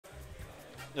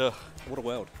Ugh, what a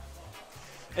world.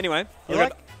 Anyway,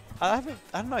 I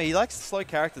don't know. He likes slow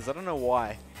characters. I don't know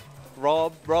why.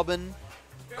 Robin,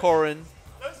 Corin.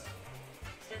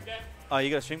 Oh, you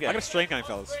got a stream game. I got a stream game,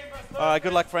 fellas. All right,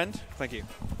 good luck, friend. Thank you.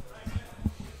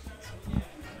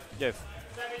 Yeah.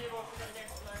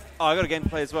 Oh, I got a game to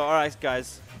play as well. All right,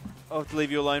 guys. I'll have to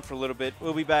leave you alone for a little bit.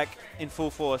 We'll be back in full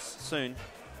force soon.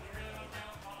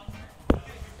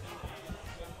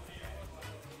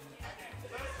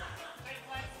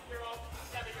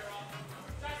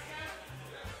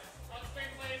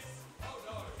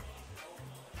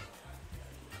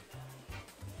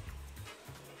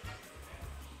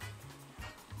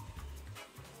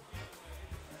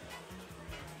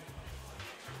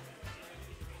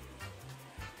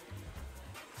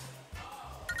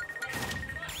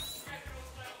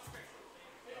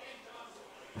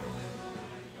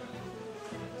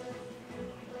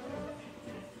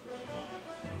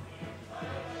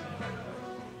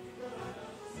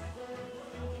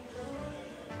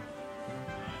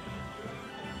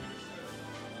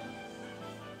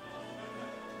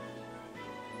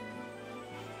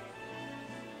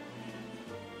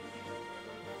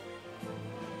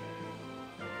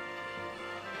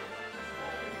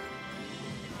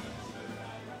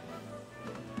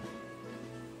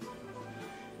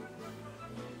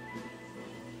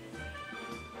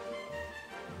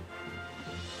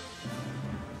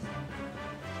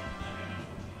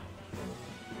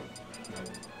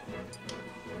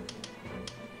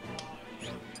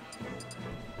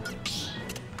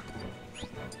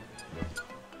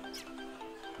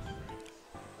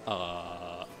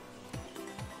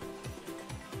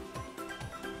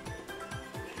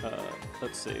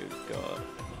 Let's see, we've got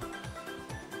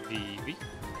Vivi.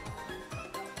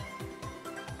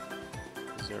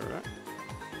 Zero.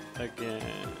 Again.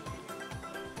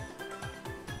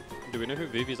 Do we know who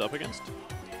Vivi's up against?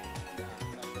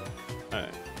 Oh.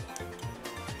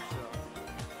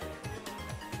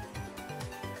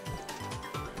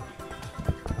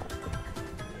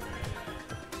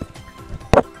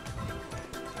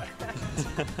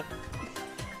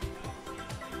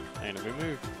 And if we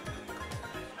move.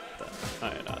 Oh,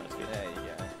 yeah, no, that's good. There you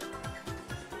go.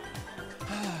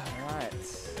 Right.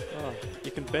 Oh,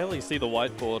 you can barely see the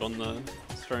whiteboard on the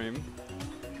stream.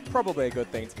 Probably a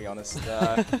good thing, to be honest.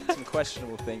 Some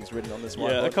questionable things written on this whiteboard.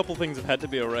 Yeah, a couple things have had to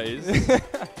be erased.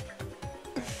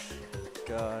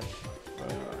 Gosh.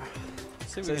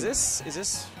 So is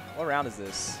this, what round is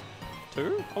this?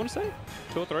 2, I want to say?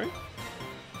 2 or 3? I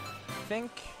think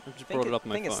I've just brought it up on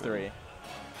my I think phone. it's 3.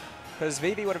 Because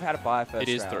Vivi would have had a bye first round.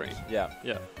 It is 3. Yeah.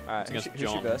 Yeah. Alright, It's who's against she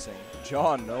John. versing?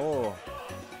 John, oh.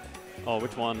 Oh,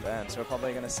 which one? Damn, so we're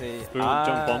probably going to see...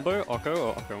 John Bombo, Occo,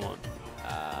 or Occo 1?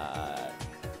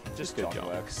 Just good John John.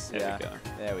 works. There yeah. we go.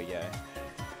 There we go.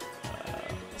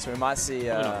 So we might see...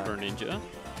 Probably not for a ninja.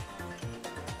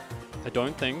 I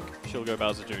don't think she'll go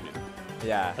Bowser Jr.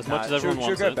 Yeah. As much as everyone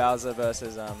wants she'll go it. Bowser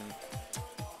versus...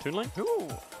 Toon Link? Ooh.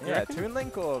 Yeah, Toon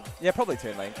Link or... Yeah, probably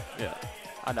Toon Link. Yeah.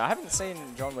 I know, I haven't seen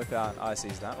John without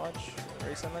ICs that much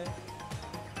recently.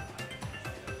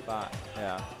 But,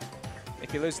 yeah.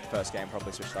 If you lose the first game,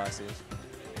 probably switch to ICs.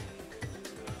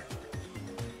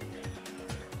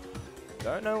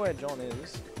 Don't know where John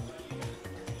is.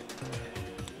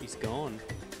 He's gone.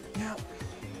 Yeah.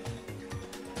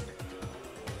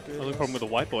 The only problem with the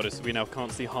whiteboard is we now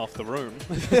can't see half the room.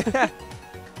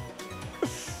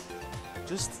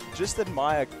 Just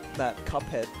admire that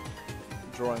Cuphead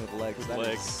drawing with legs. That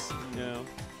Legs. is- Yeah.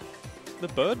 The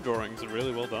bird drawings are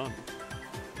really well done.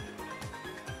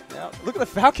 Yeah. Look at the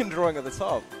Falcon drawing at the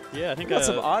top. Yeah, I think We've got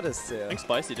some artists here. I think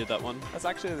Spicy did that one. That's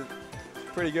actually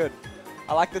pretty good.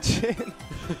 I like the chin.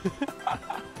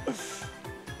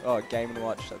 Oh, Game &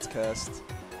 Watch. That's cursed.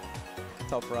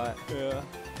 Top right. Yeah.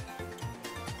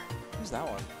 Who's that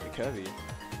one? The Kirby.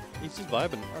 He's just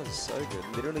vibing. That was so good.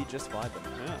 Literally just vibing.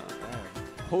 Yeah.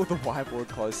 Damn. Pull the whiteboard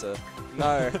closer.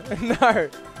 No. No.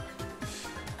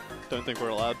 Don't think we're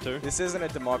allowed to. This isn't a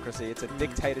democracy. It's a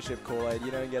dictatorship, Kool-Aid.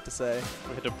 You don't get to say.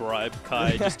 We had to bribe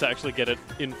Kai just to actually get it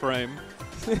in frame.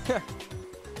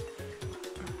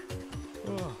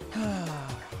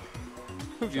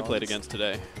 Who have you played against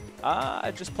today?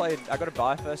 I just played. I got a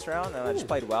bye first round, and I just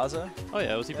played Wowzer. Oh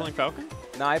yeah, was he playing Falcon?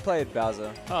 No, I played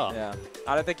Bowser. Oh. Yeah.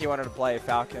 I don't think he wanted to play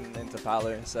Falcon into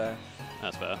Palu, so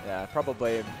That's fair. yeah,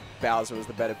 probably Bowser was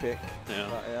the better pick. Yeah.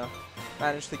 But yeah,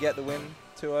 managed to get the win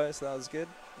 2-0, so that was good.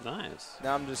 Nice.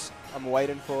 Now I'm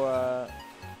waiting for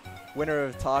winner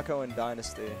of Taco and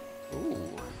Dynasty. Ooh.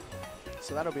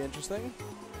 So that'll be interesting.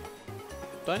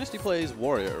 Dynasty plays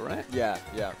Warrior, right? Yeah,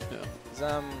 yeah.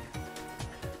 Yeah.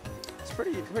 It's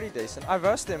pretty decent. I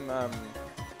versed him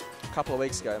a couple of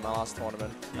weeks ago in my last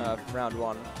tournament, round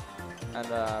 1. And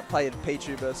played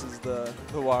Pichu versus the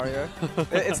Wario.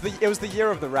 It was the year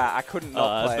of the rat. I couldn't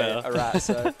not play a rat.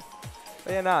 So,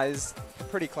 but yeah, no, he's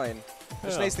pretty clean.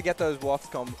 Just needs to get those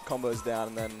waft combos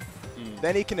down, and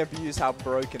then he can abuse how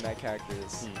broken that character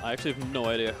is. I actually have no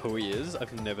idea who he is.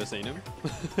 I've never seen him.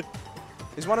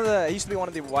 He's one of the. He used to be one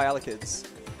of the Waiala kids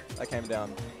that came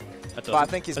down. But I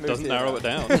think he's moved doesn't here narrow now. it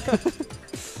down.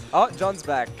 Oh, John's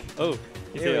back. Oh,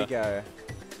 he's Here we go.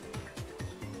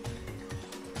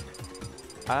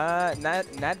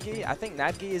 Nadgi? I think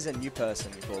Nadgi is a new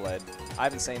person for LED. I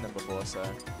haven't seen them before, so.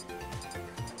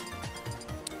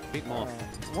 Beat them off.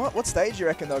 What stage do you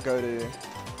reckon they'll go to?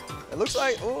 It looks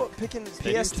like, picking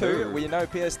PS2. Well, you know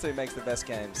PS2 makes the best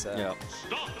game, so. Yeah.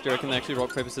 Do you reckon they actually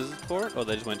rock, paper, scissors for it, or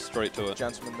they just went straight to it?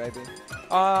 Gentleman, maybe.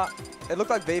 It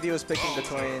looked like Vivi was picking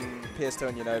between PS2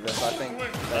 and Unova, so I think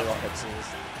they rock, paper, scissors.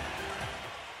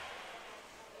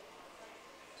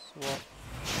 Swap.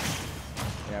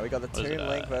 Yeah, we got the Toon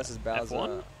Link versus Bowser.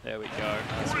 F1? There we go.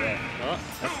 Nice work. Oh,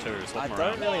 F2. Swap I them don't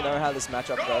around. really know how this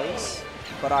matchup goes,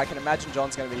 but I can imagine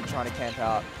John's going to be trying to camp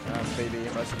out Vivi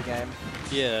most of the game,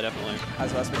 Yeah, definitely.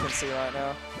 as we can see right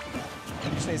now. He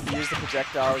just needs to use the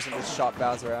projectiles and just shot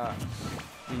Bowser out.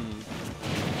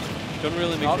 John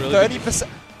really makes Oh, really 30%,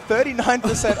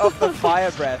 39% off the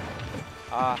fire breath.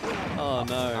 Oh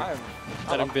no.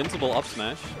 That invincible up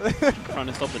smash. Trying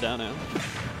to stop the down air.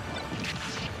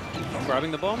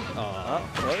 Grabbing the bomb. Oh.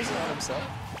 Throws it on himself.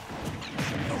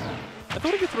 I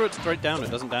thought if you threw it straight down, it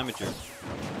doesn't damage you.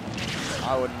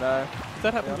 I wouldn't know.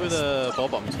 That happens with ball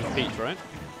bombs with Peach, right?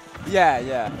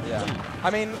 Yeah.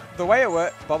 I mean, the way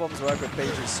bob-ombs work with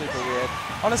Peach is super weird.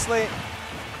 Honestly,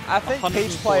 I think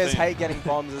Peach players hate getting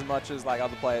bombs as much as like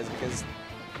other players because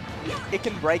it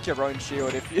can break your own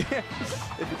shield if you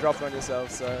drop it on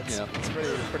yourself. So it's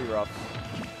pretty rough.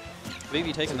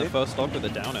 Vivi taking the first stock with a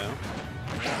down air.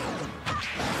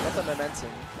 Got the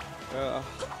momentum. 144%.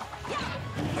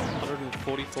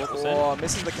 Oh,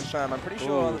 misses the confirm. I'm pretty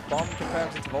sure the bomb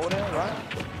confirms into Voltaire, right?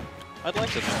 I'd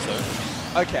like to think so.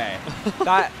 Okay.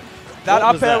 that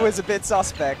up air was a bit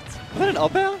suspect. Was that an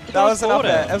up air? That was an up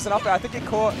air. It was an up air. I think it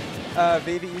caught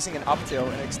Vivi using an up tilt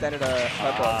and extended her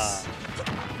box.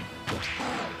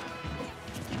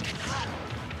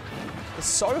 It's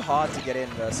so hard to get in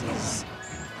versus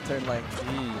Toon Link.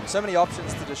 So many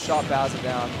options to just shot Bowser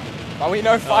down. But we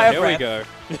know fire breath. Here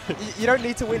we go. You don't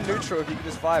need to win neutral if you can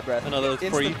just fire breath. Another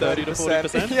free 30 to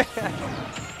 40%. Yeah.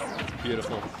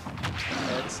 Beautiful.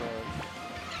 Excellent.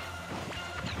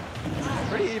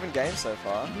 Pretty even game so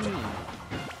far.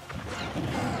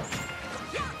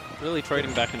 Really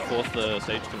trading back and forth the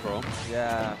stage control.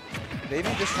 Yeah. Vivi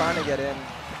just trying to get in.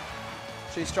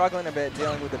 She's struggling a bit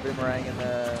dealing with the boomerang and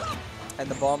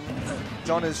the bomb.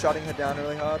 John is shutting her down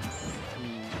really hard.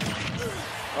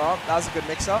 Oh, that was a good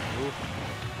mix-up.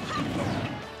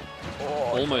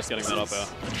 Oh, almost getting that up air.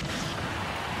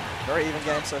 Very even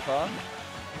game so far.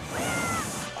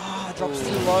 Drops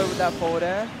too low with that forward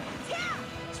air.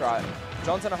 That's right.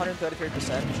 John's at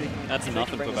 133%. That's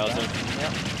nothing for Bowser.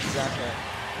 Yep, exactly.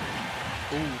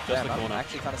 Ooh, just the corner. I'm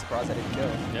actually kind of surprised I didn't kill.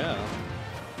 Yeah.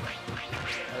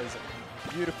 That was a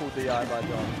beautiful DI by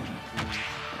John.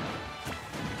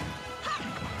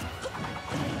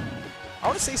 I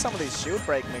want to see some of these shield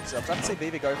break mix-ups. I haven't seen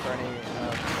Vivi go for any...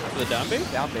 the down B?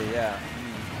 Down B, yeah.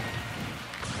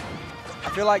 I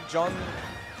feel like John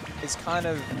is kind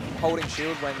of holding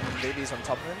shield when Vivi's on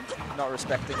top of him, not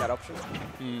respecting that option.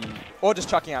 Or just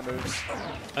chucking out moves.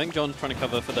 I think John's trying to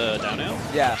cover for the down air.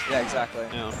 Yeah, exactly.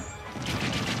 Yeah.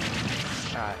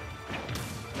 Alright. I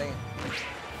think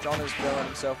John is drilling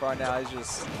himself right now. He's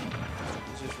just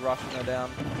rushing her down.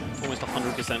 Almost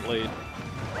 100% lead.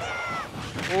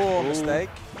 Oh, mistake.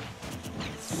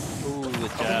 Ooh, the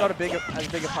Probably jab. not as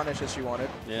big a punish as she wanted.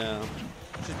 Yeah.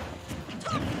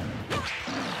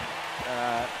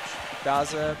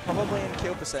 Bowser probably in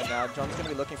kill percent now. John's going to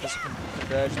be looking for some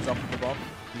conversions off of the bomb.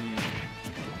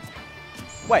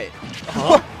 Wait.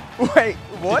 Huh? Wait,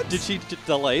 what? Did she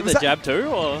delay the jab too,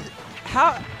 or?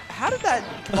 How did that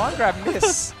command grab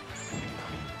miss?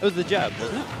 It was the jab,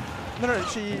 wasn't it? No,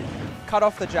 she cut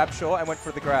off the jab short and went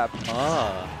for the grab.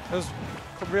 Ah. It was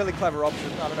a really clever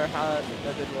option. I don't know how that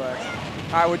didn't work.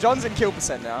 Alright, well, John's in kill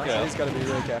percent now, so he's got to be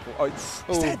really careful. Oh, he's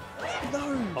dead.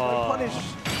 No punish.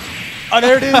 Oh,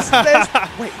 there it is.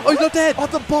 Wait, oh, he's not dead. Oh,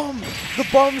 the bomb. The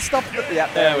bomb stopped the... Yeah,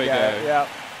 there we go. Yeah.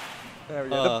 There we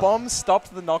go. The bomb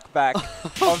stopped the knockback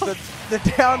of the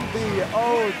down B.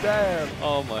 Oh, damn.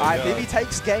 Oh, my God. Vivi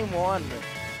takes game 1.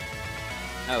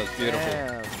 That was beautiful.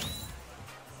 Damn.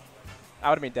 That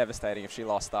would have been devastating if she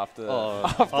lost after,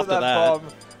 after that bomb.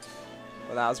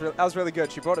 Well, that was really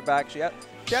good. She brought it back. She had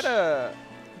a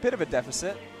bit of a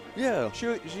deficit. Yeah.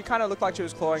 She kind of looked like she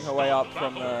was clawing her way up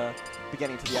from the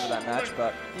beginning to the end of that match,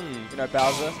 but you know,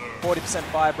 Bowser, 40%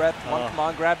 fire breath, one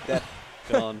command grab, dead.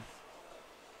 Gone.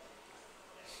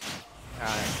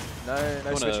 Alright,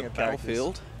 no switching of characters.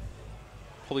 Battlefield.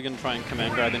 Probably going to try and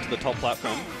command grab into the top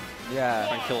platform. Yeah.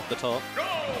 Try and kill off the top.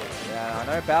 Yeah, I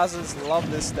know Bowser's love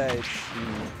this stage.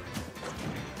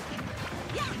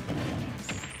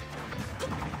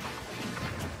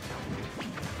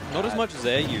 Not as much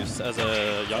Zair use as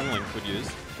a Young Link would use.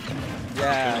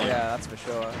 Yeah, that's for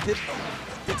sure. Did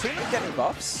Toon get any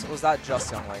buffs? Or was that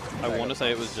just Young Link? I want to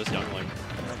say it was just Young Link.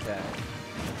 Okay.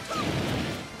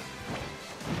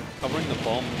 Covering the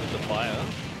bomb with the fire.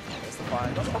 There's the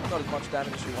fire. Not as much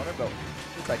damage as you wanted, but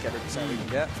we'll take every percent we can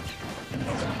get.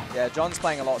 Yeah, John's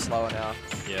playing a lot slower now.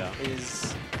 Yeah.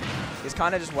 He's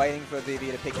kind of just waiting for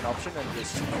Vivi to pick an option and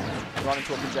just run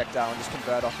into a projectile and just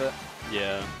convert off it.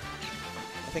 Yeah.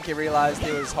 I think he realized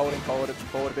he was holding forward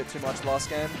a bit too much last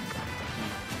game.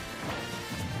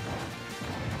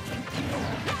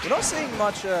 We're not seeing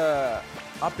much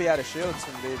up B out of shields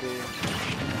from Vivi.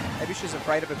 Maybe she's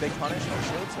afraid of a big punish on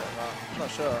shields. I'm not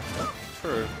sure.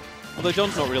 True. Although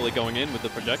John's not really going in with the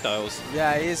projectiles.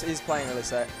 Yeah, he's playing really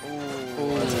safe.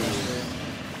 Ooh. That's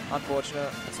unfortunate.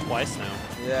 It's twice now.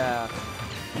 Yeah.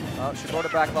 Oh, she brought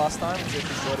it back last time. Let's see if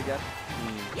she's short again.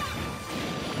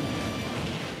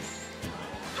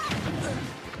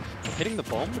 Hitting the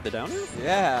bomb with the down air?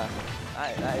 Yeah.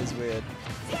 That is weird.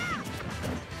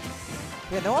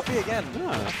 Yeah, no up B again.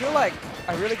 Yeah.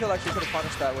 I really feel like she could have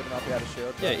punished that with an up B out of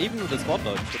shield. Yeah, even with the spot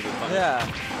dodge should have been punished. Yeah.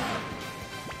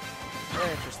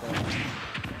 Very interesting.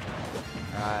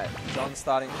 Alright, John's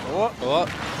starting. Oh.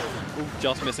 Ooh,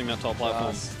 just missing that top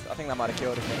platform. I think that might have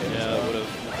killed him. Yeah, it would have.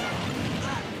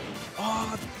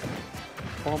 Oh.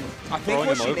 I think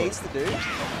what she needs to do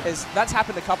is, that's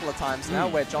happened a couple of times now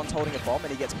where John's holding a bomb and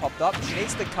he gets popped up. She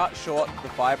needs to cut short the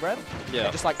fire breath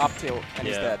and just like up tilt and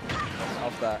he's dead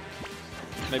off that.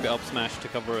 Maybe up smash to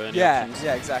cover any options.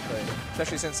 Yeah, exactly.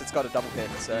 Especially since it's got a double pick,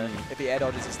 so if he air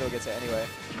dodges, he still gets it anyway.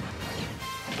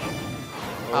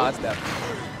 Oh, that's dead.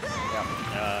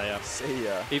 Yeah. See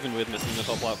ya. Even with missing the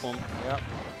top platform. Yep.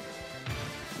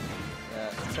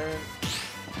 Yeah,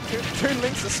 Toon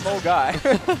Link's a small guy.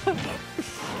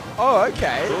 Oh,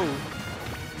 okay.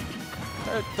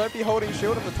 Don't be holding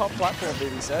shield on the top platform,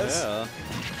 Vivi says. Yeah.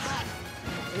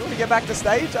 You want to get back to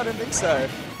stage? I don't think so.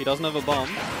 He doesn't have a bomb.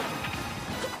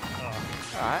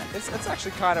 Alright, it's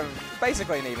actually kind of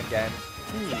basically an even game.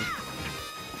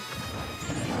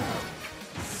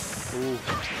 Ooh.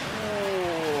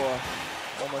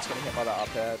 Almost getting hit by that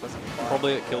up there. Doesn't quite.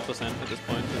 Probably at kill percent at this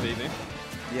point for Vivi.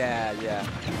 Yeah.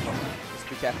 Just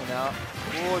be careful now.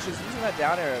 Oh, she's using that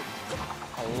down air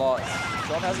a lot.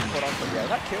 John hasn't caught on for it yet.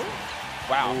 That kill?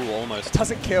 Wow. Ooh, almost. It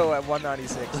doesn't kill at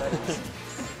 196. That is.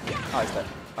 Oh, he's dead.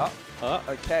 Oh.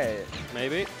 Okay.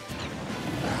 Maybe.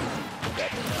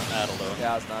 Dead. That'll do it.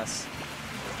 Yeah, that was nice.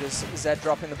 Just Zed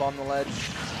dropping the bomb on the ledge.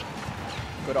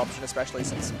 Good option, especially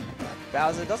since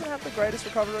Bowser doesn't have the greatest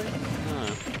recovery. No.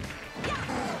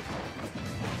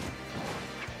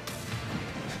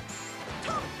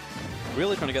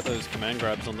 Really trying to get those command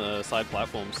grabs on the side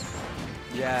platforms.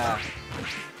 Yeah.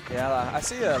 Yeah, I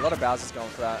see a lot of Bowsers going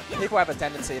for that. People have a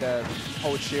tendency to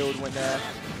hold shield when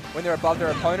they're above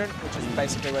their opponent, which is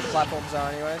basically where the platforms are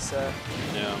anyway, so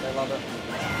they love it.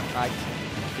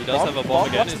 He does have a bomb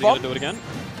again. Is he going to do it again?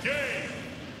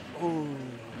 Ooh.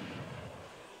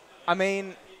 I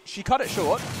mean, she cut it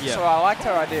short, so I liked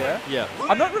her idea. Yeah.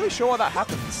 I'm not really sure why that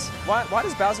happens. Why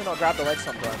does Bowser not grab the ledge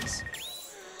sometimes?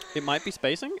 It might be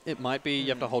spacing. It might be you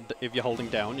have to hold. If you're holding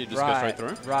down, you just go straight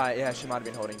through. Right. Yeah, she might have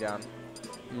been holding down.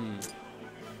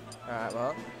 All right.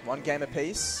 Well, one game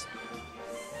apiece.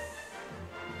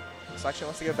 Looks like she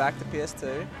wants to go back to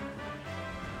PS2.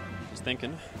 Just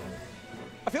thinking.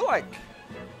 I feel like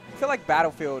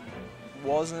Battlefield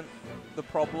wasn't the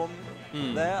problem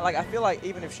there. Like, I feel like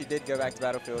even if she did go back to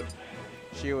Battlefield,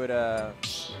 she would, have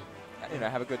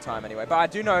a good time anyway. But I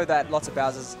do know that lots of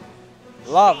Bowsers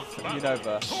love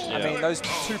Unova. Yeah. I mean, those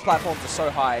two platforms are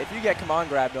so high. If you get command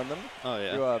grabbed on them,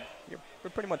 you're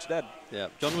pretty much dead. Yeah,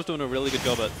 John was doing a really good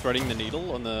job at threading the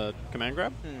needle on the command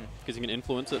grab because you can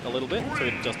influence it a little bit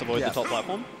to just avoid the top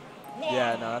platform.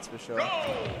 Yeah, no, that's for sure.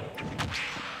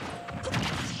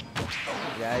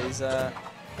 Yeah, he's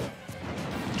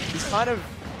kind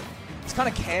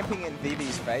of camping in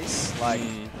Vivi's face, like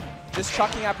just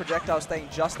chucking out projectiles, staying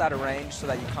just out of range so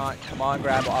that you can't command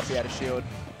grab or up out of shield.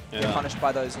 Get punished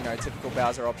by those, typical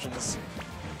Bowser options.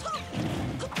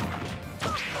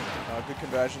 Good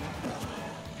conversion.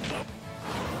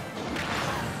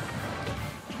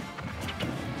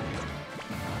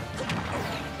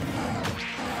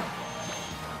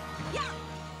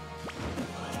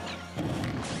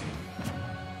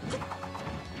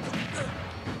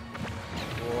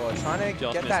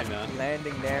 trying to get that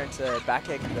landing there into back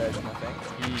air conversion, I think.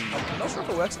 I'm not sure if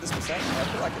it works at this percent. I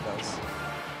feel like it does.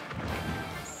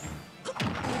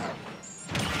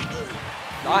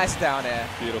 Nice down air.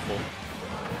 Beautiful.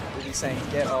 Vivi saying,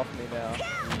 get off me now.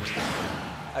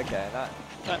 Okay,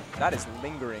 that is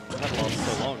lingering. That lost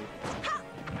so long.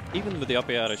 Even with the up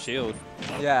air out of shield.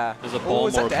 Yeah. There's a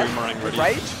bomb or a boomerang ready.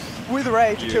 Rage? With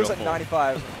rage, Beautiful. kills at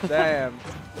 95. Damn.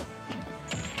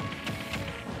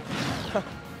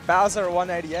 Bowser at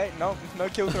 188. No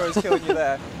kill throws killing you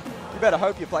there. You better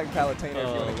hope you're playing Palutena if you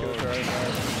want to kill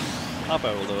throw. Up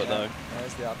air will do it though.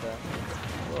 There's the up air.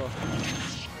 Whoa.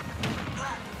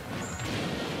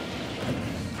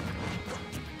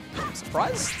 I'm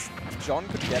surprised John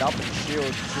could get up and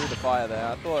shield through the fire there.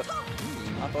 I thought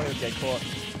he would get caught.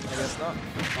 I guess not.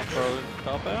 Up throw,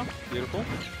 up air. Beautiful.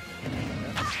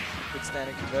 Yeah. Good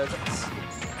standing conversions.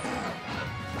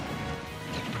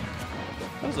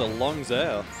 That was a long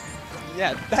Zaire.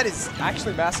 Yeah, that is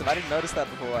actually massive. I didn't notice that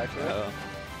before, actually. Yeah.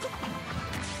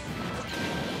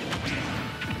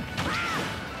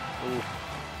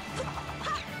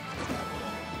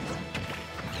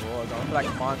 Oh, going for that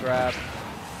command grab.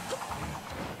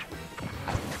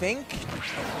 I think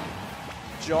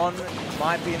John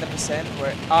might be in the percent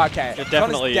where... Oh, okay.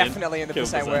 John is definitely in the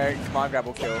percent where command grab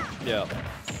will kill. Yeah.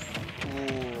 Ooh.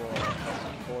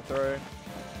 Forward throw.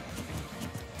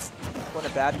 In a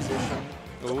bad position.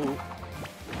 Ooh.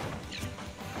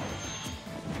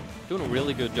 Doing a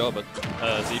really good job at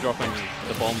Z-dropping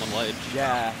the bomb on ledge.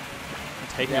 Yeah. And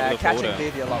taking it with a catching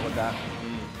Vivi a lot with that.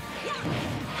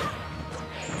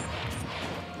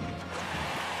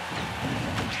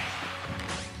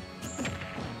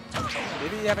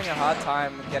 Vivi having a hard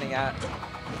time getting at,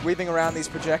 weaving around these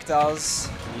projectiles.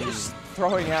 Just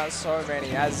throwing out so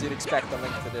many, as you'd expect the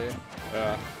Link to do.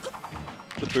 Yeah.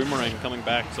 The boomerang coming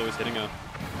back, so he's hitting her.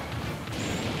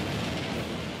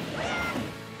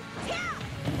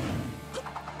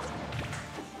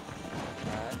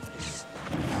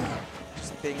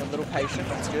 Just being a little patient,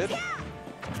 that's good.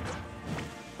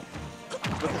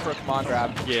 Looking for a command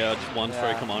grab. Yeah, just one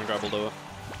straight command grab will do it.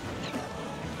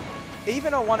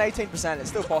 Even on 118%, it's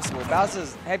still possible.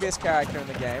 Bowser's heaviest character in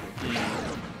the game.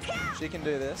 She can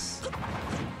do this.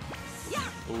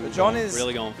 Ooh, but John is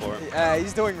really going for it.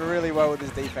 He's doing really well with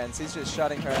his defense. He's just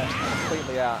shutting her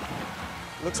completely out.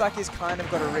 Looks like he's kind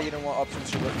of got a read on what options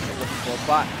she's looking for,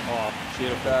 but she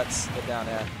converts the down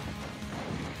air.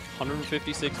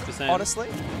 156%. Honestly,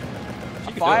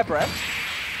 a fire breath.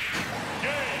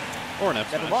 Or an F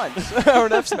smash. Never mind. Or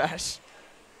an F smash.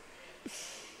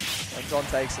 And John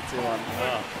takes it 2-1.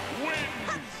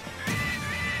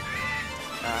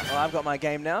 Well, I've got my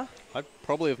game now. I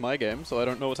probably have my game, so I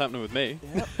don't know what's happening with me.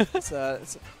 Yep.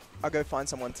 I'll go find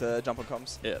someone to jump on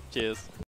comms. Yeah, cheers.